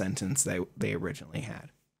prison sentence that they originally had.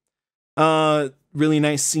 Really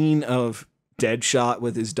nice scene of Deadshot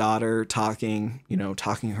with his daughter talking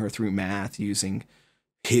her through math using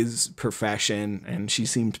his profession, and she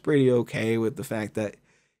seems pretty okay with the fact that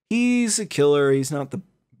he's a killer. He's not the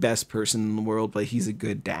best person in the world, but he's a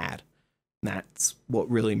good dad. And that's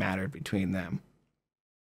what really mattered between them.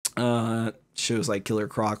 Shows like Killer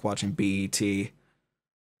Croc watching BET.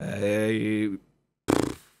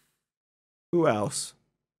 Who else?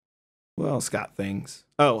 Who else got things?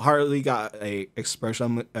 Oh, Harley got an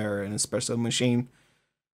espresso machine.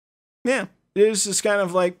 Yeah, it was just kind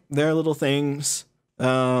of like their little things.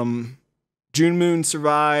 June Moon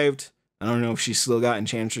survived. I don't know if she still got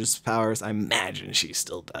Enchantress powers. I imagine she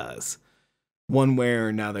still does. One way or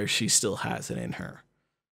another, she still has it in her.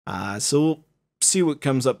 So we'll see what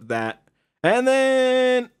comes up with that. And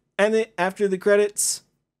then after the credits,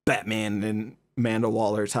 Batman and Amanda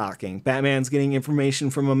Waller talking. Batman's getting information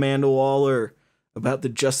from Amanda Waller about the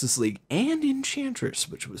Justice League and Enchantress,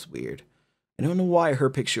 which was weird. I don't know why her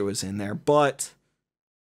picture was in there, but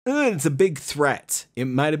it's a big threat. It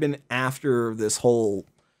might have been after this whole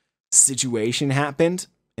situation happened,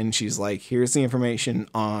 and she's like, here's the information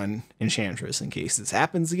on Enchantress in case this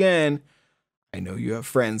happens again. I know you have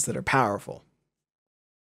friends that are powerful.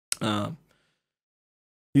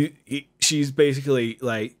 She's basically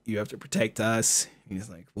like, you have to protect us. He's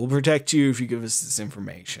like, we'll protect you if you give us this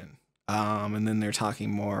information. And then they're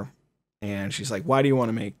talking more, and she's like, why do you want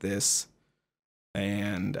to make this?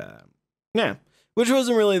 And yeah, which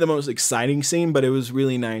wasn't really the most exciting scene, but it was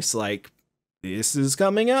really nice. Like, this is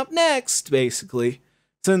coming up next, basically,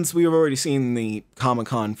 since we've already seen the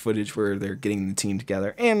Comic-Con footage where they're getting the team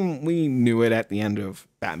together, and we knew it at the end of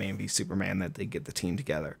Batman v Superman that they get the team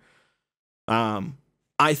together.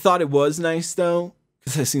 I thought it was nice, though,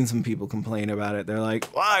 because I've seen some people complain about it. They're like,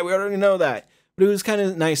 why? We already know that. But it was kind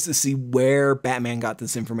of nice to see where Batman got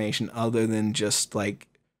this information other than just, like,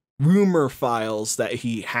 rumor files that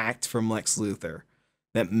he hacked from Lex Luthor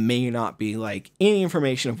that may not be, like, any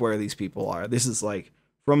information of where these people are. This is, like,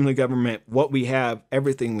 from the government, what we have,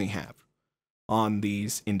 everything we have on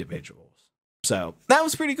these individuals. So, that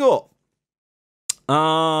was pretty cool.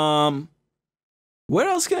 What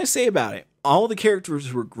else can I say about it? All the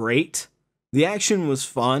characters were great. The action was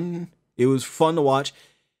fun. It was fun to watch.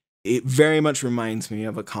 It very much reminds me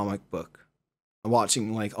of a comic book.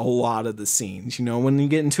 Watching like a lot of the scenes, you know, when you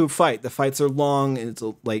get into a fight, the fights are long. It's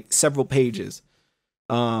like several pages,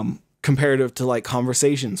 comparative to like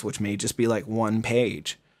Conversations, which may just be like one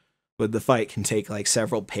page, but the fight can take like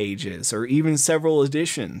several pages or even several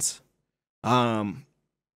editions. So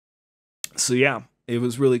yeah, it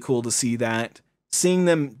was really cool to see that. Seeing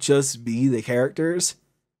them just be the characters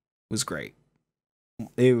was great.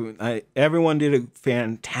 Everyone did a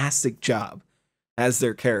fantastic job as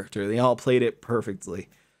their character. They all played it perfectly.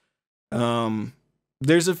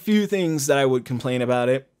 There's a few things that I would complain about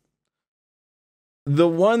it. The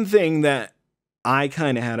one thing that I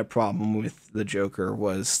kind of had a problem with the Joker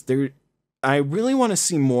was I really want to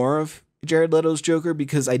see more of Jared Leto's Joker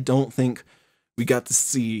because I don't think we got to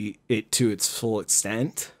see it to its full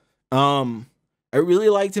extent. I really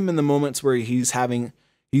liked him in the moments where he's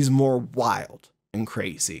more wild and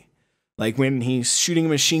crazy. Like when he's shooting a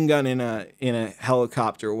machine gun in a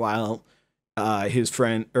helicopter while his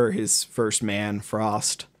friend or his first man,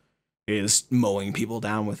 Frost, is mowing people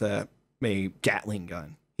down with a Gatling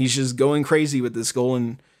gun. He's just going crazy with this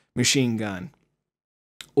golden machine gun.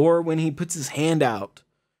 Or when he puts his hand out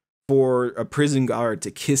for a prison guard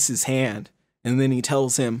to kiss his hand, and then he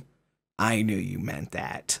tells him, I knew you meant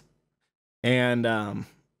that. And,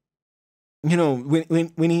 you know,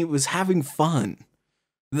 when he was having fun,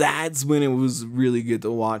 that's when it was really good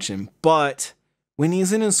to watch him. But when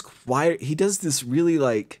he's in his quiet, he does this really,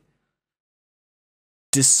 like,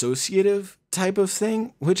 dissociative type of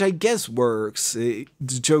thing, which I guess works. The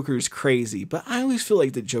Joker's crazy, but I always feel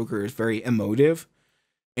like the Joker is very emotive.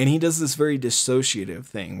 And he does this very dissociative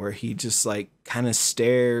thing where he just, like, kind of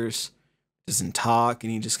stares, doesn't talk,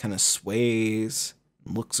 and he just kind of sways,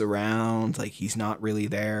 looks around like he's not really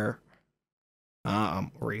there,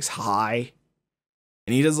 or he's high,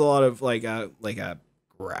 and he does a lot of like a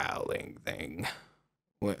growling thing,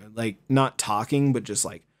 like not talking but just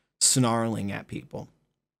like snarling at people.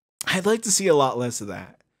 I'd like to see a lot less of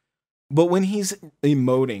that, but when he's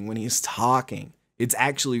emoting, when he's talking, it's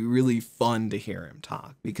actually really fun to hear him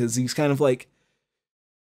talk because he's kind of like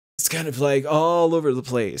all over the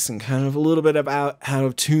place and kind of a little bit about out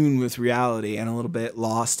of tune with reality and a little bit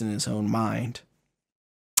lost in his own mind.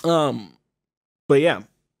 But yeah,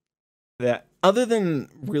 that other than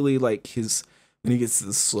really like his When he gets to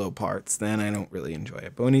the slow parts, then I don't really enjoy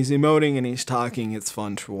it. But when he's emoting and he's talking, it's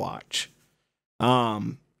fun to watch.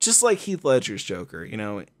 Just like Heath Ledger's Joker, you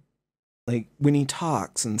know, like when he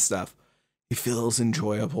talks and stuff, it feels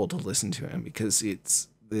enjoyable to listen to him because it's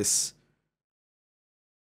this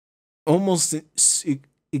almost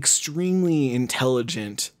extremely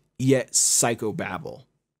intelligent yet psychobabble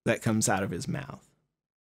that comes out of his mouth.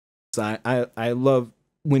 So I love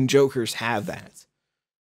when Jokers have that.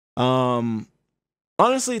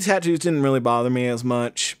 Honestly, tattoos didn't really bother me as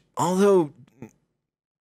much, although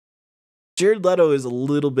Jared Leto is a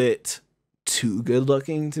little bit too good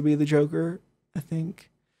looking to be the Joker, I think.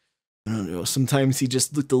 I don't know, sometimes he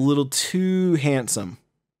just looked a little too handsome.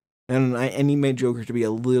 And he made Joker to be a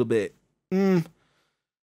little bit,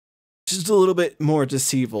 just a little bit more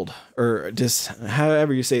disheveled, or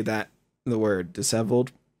however you say that, the word,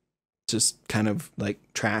 disheveled. Just kind of like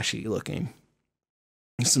trashy looking.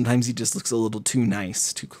 Sometimes he just looks a little too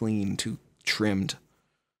nice, too clean, too trimmed.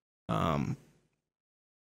 But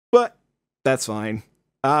that's fine.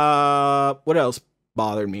 What else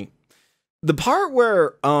bothered me? The part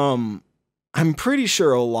where I'm pretty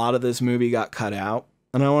sure a lot of this movie got cut out,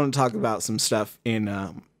 and I want to talk about some stuff in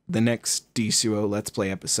the next DCUO Let's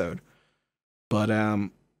Play episode. But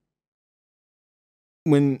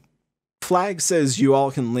when Flag says you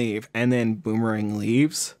all can leave, and then Boomerang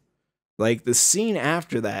leaves, like the scene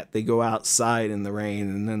after that, they go outside in the rain,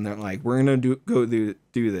 and then they're like, "We're gonna go do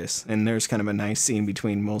this." And there's kind of a nice scene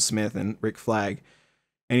between Will Smith and Rick Flag,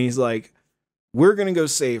 and he's like, "We're gonna go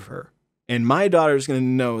save her, and my daughter's gonna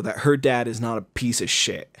know that her dad is not a piece of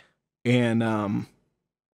shit." And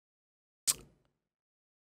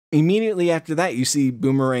immediately after that, you see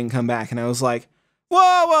Boomerang come back, and I was like,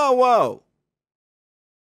 "Whoa, whoa, whoa!"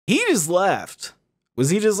 He just left. Was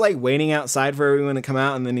he just like waiting outside for everyone to come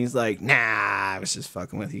out, and then he's like, "Nah, I was just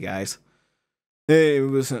fucking with you guys." It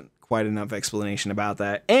wasn't quite enough explanation about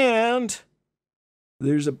that. And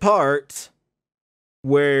there's a part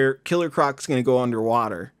where Killer Croc's gonna go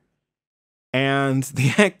underwater, and the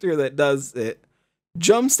actor that does it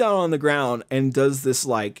jumps down on the ground and does this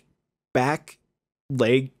like back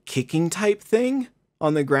leg kicking type thing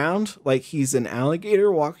on the ground, like he's an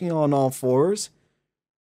alligator walking on all fours.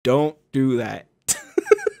 Don't do that.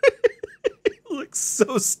 It looks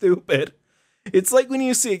so stupid. It's like when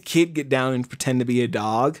you see a kid get down and pretend to be a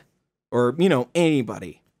dog, or, you know,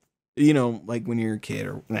 anybody, you know, like when you're a kid,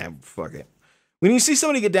 or fuck it. When you see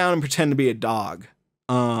somebody get down and pretend to be a dog,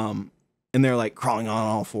 and they're like crawling on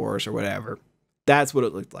all fours or whatever, that's what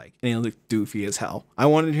it looked like. And it looked doofy as hell. I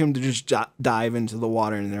wanted him to just dive into the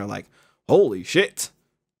water, and they're like, "Holy shit,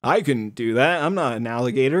 I couldn't do that. I'm not an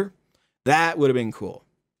alligator." That would have been cool.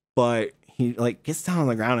 But he like gets down on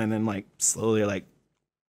the ground and then like slowly like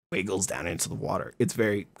wiggles down into the water. It's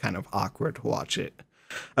very kind of awkward to watch it.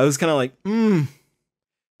 I was kind of like,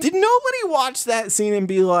 did nobody watch that scene and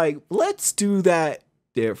be like, let's do that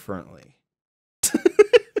differently?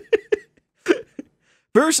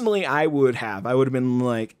 Personally, I would have been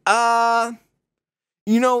like,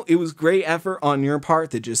 you know, it was great effort on your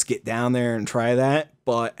part to just get down there and try that,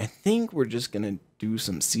 but I think we're just gonna do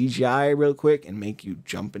some CGI real quick and make you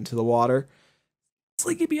jump into the water. It's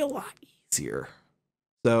like it'd be a lot easier.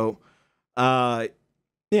 So,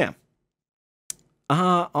 yeah.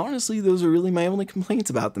 Honestly, those are really my only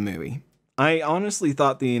complaints about the movie. I honestly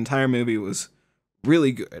thought the entire movie was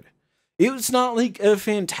really good. It's not like a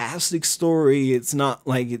fantastic story. It's not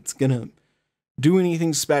like it's gonna do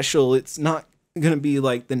anything special. It's not gonna be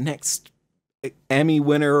like the next Emmy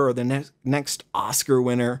winner or the next Oscar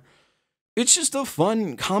winner. It's just a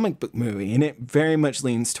fun comic book movie, and it very much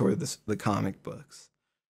leans toward the comic books.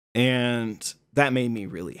 And that made me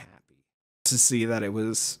really happy to see that it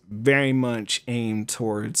was very much aimed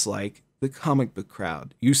towards like the comic book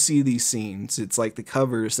crowd. You see these scenes, it's like the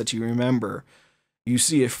covers that you remember. You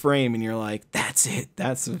see a frame and you're like, that's it.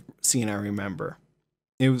 That's a scene I remember.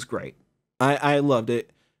 It was great. I loved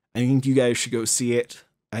it. I think you guys should go see it.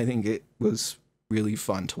 I think it was really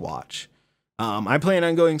fun to watch. I plan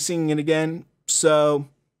on seeing it again. So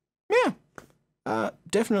yeah,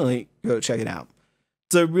 definitely go check it out.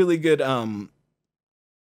 It's a really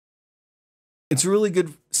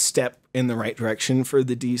good, step in the right direction for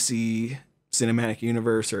the DC cinematic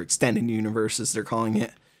universe, or extended universe as they're calling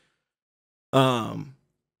it. Yeah,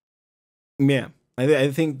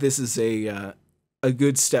 I think this is a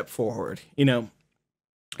good step forward. You know,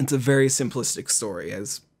 it's a very simplistic story,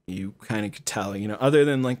 as you kind of could tell, you know, other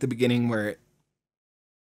than like the beginning where it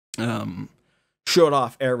showed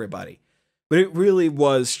off everybody. But it really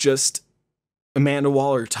was just Amanda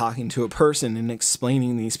Waller talking to a person and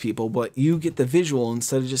explaining these people, but you get the visual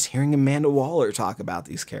instead of just hearing Amanda Waller talk about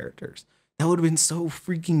these characters. That would have been so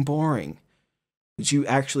freaking boring. But you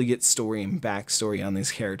actually get story and backstory on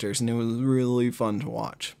these characters, and it was really fun to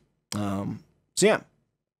watch. So yeah,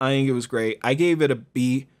 I think it was great. I gave it a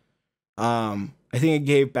B. I think I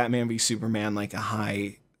gave Batman v Superman like a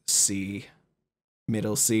high C,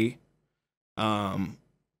 middle C. Yeah.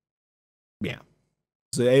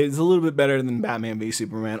 So it's a little bit better than Batman v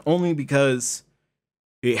Superman, only because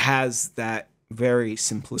it has that very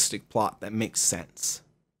simplistic plot that makes sense.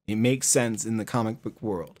 It makes sense in the comic book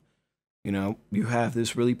world. You know, you have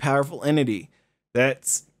this really powerful entity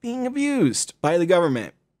that's being abused by the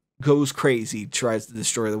government, goes crazy, tries to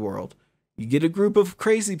destroy the world. You get a group of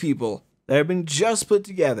crazy people that have been just put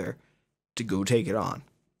together to go take it on.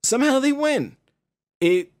 Somehow they win.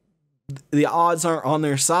 The odds aren't on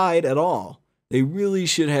their side at all. They really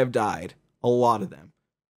should have died. A lot of them.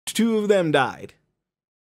 2 of them died.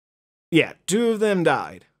 Yeah, 2 of them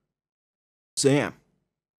died. So yeah.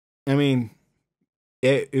 I mean,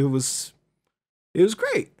 it was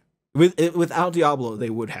great. Without Diablo, they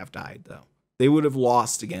would have died, though. They would have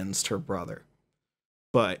lost against her brother.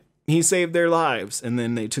 But he saved their lives, and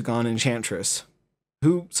then they took on Enchantress,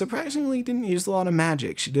 who surprisingly didn't use a lot of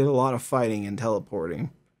magic. She did a lot of fighting and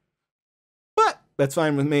teleporting. But that's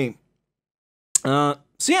fine with me. So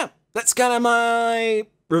yeah, that's kind of my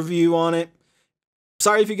review on it.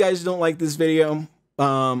 Sorry if you guys don't like this video,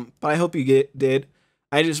 but I hope you did.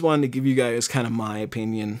 I just wanted to give you guys kind of my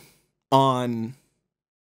opinion on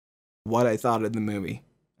what I thought of the movie.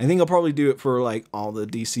 I think I'll probably do it for like all the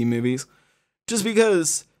DC movies, just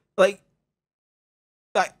because like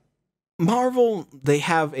Marvel, they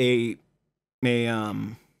have a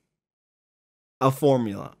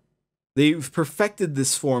formula. They've perfected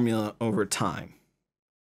this formula over time,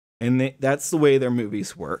 and that's the way their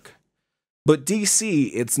movies work. But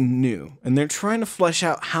DC, it's new, and they're trying to flesh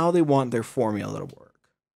out how they want their formula to work,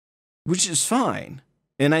 which is fine.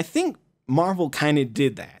 And I think Marvel kind of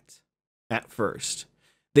did that at first.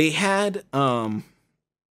 They had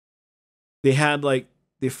like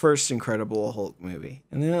the first Incredible Hulk movie,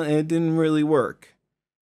 and then it didn't really work.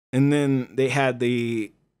 And then they had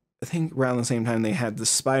I think around the same time they had the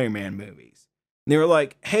Spider-Man movies. And they were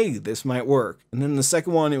like, hey, this might work. And then the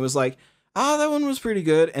second one, it was like, oh, that one was pretty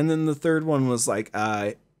good. And then the third one was like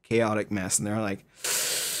a chaotic mess. And they're like,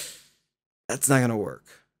 that's not going to work.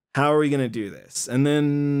 How are we going to do this? And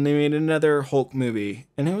then they made another Hulk movie,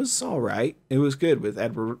 and it was all right. It was good with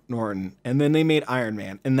Edward Norton. And then they made Iron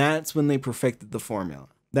Man, and that's when they perfected the formula.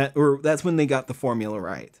 That's when they got the formula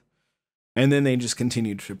right. And then they just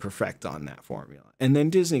continued to perfect on that formula. And then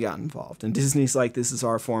Disney got involved. And Disney's like, this is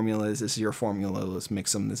our formula. This is your formula. Let's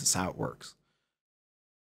mix them. This is how it works.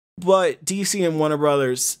 But DC and Warner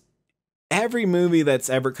Brothers, every movie that's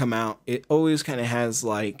ever come out, it always kind of has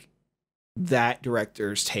like that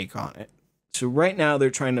director's take on it. So right now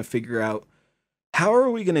they're trying to figure out, how are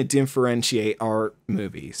we going to differentiate our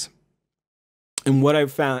movies? And what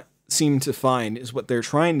I've seemed to find is what they're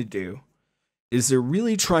trying to do is they're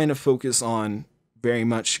really trying to focus on very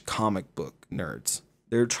much comic book nerds.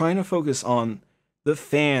 They're trying to focus on the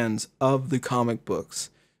fans of the comic books.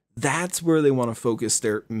 That's where they want to focus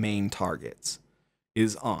their main targets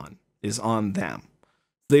is on them.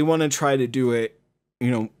 They want to try to do it,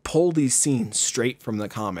 pull these scenes straight from the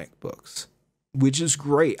comic books, which is a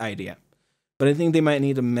great idea. But I think they might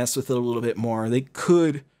need to mess with it a little bit more. They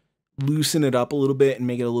could loosen it up a little bit and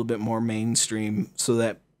make it a little bit more mainstream so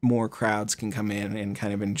that more crowds can come in and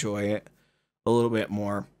kind of enjoy it a little bit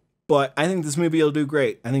more. But I think this movie will do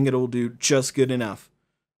great. I think it'll do just good enough.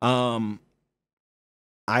 I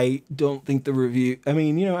don't think the review,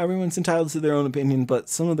 everyone's entitled to their own opinion, but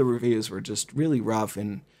some of the reviews were just really rough,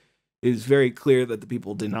 and it was very clear that the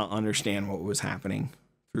people did not understand what was happening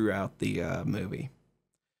throughout the movie.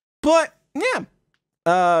 But yeah,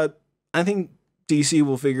 I think DC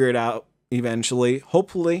will figure it out eventually,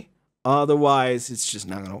 hopefully. Otherwise, it's just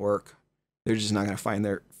not going to work. They're just not going to find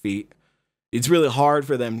their feet. It's really hard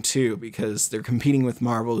for them too, because they're competing with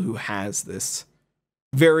Marvel, who has this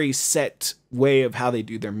very set way of how they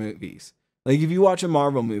do their movies. Like if you watch a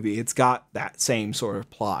Marvel movie, it's got that same sort of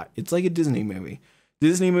plot. It's like a Disney movie.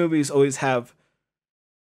 Disney movies always have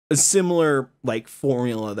a similar like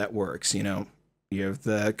formula that works, You have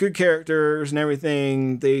the good characters and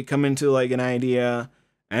everything. They come into like an idea,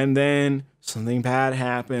 and then something bad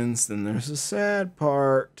happens. Then there's a sad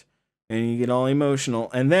part, and you get all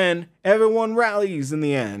emotional, and then everyone rallies in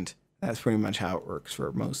the end. That's pretty much how it works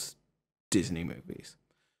for most Disney movies.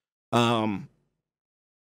 But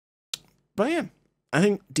yeah, I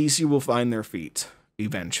think DC will find their feet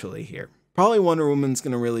eventually here. Probably Wonder Woman's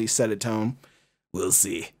going to really set a tone. We'll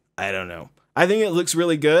see. I don't know. I think it looks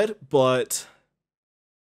really good, but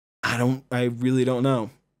I really don't know.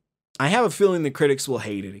 I have a feeling the critics will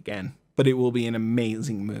hate it again, but it will be an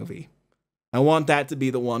amazing movie. I want that to be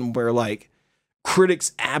the one where, like,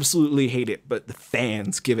 critics absolutely hate it, but the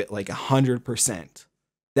fans give it like 100%.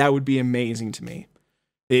 That would be amazing to me.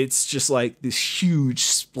 It's just like this huge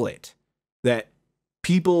split that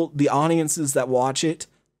people, the audiences that watch it,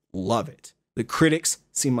 love it. The critics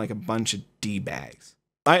seem like a bunch of D-bags.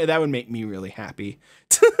 That would make me really happy.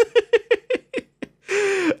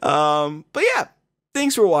 But yeah,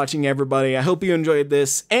 thanks for watching, everybody. I hope you enjoyed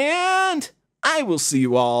this, and I will see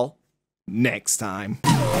you all next time.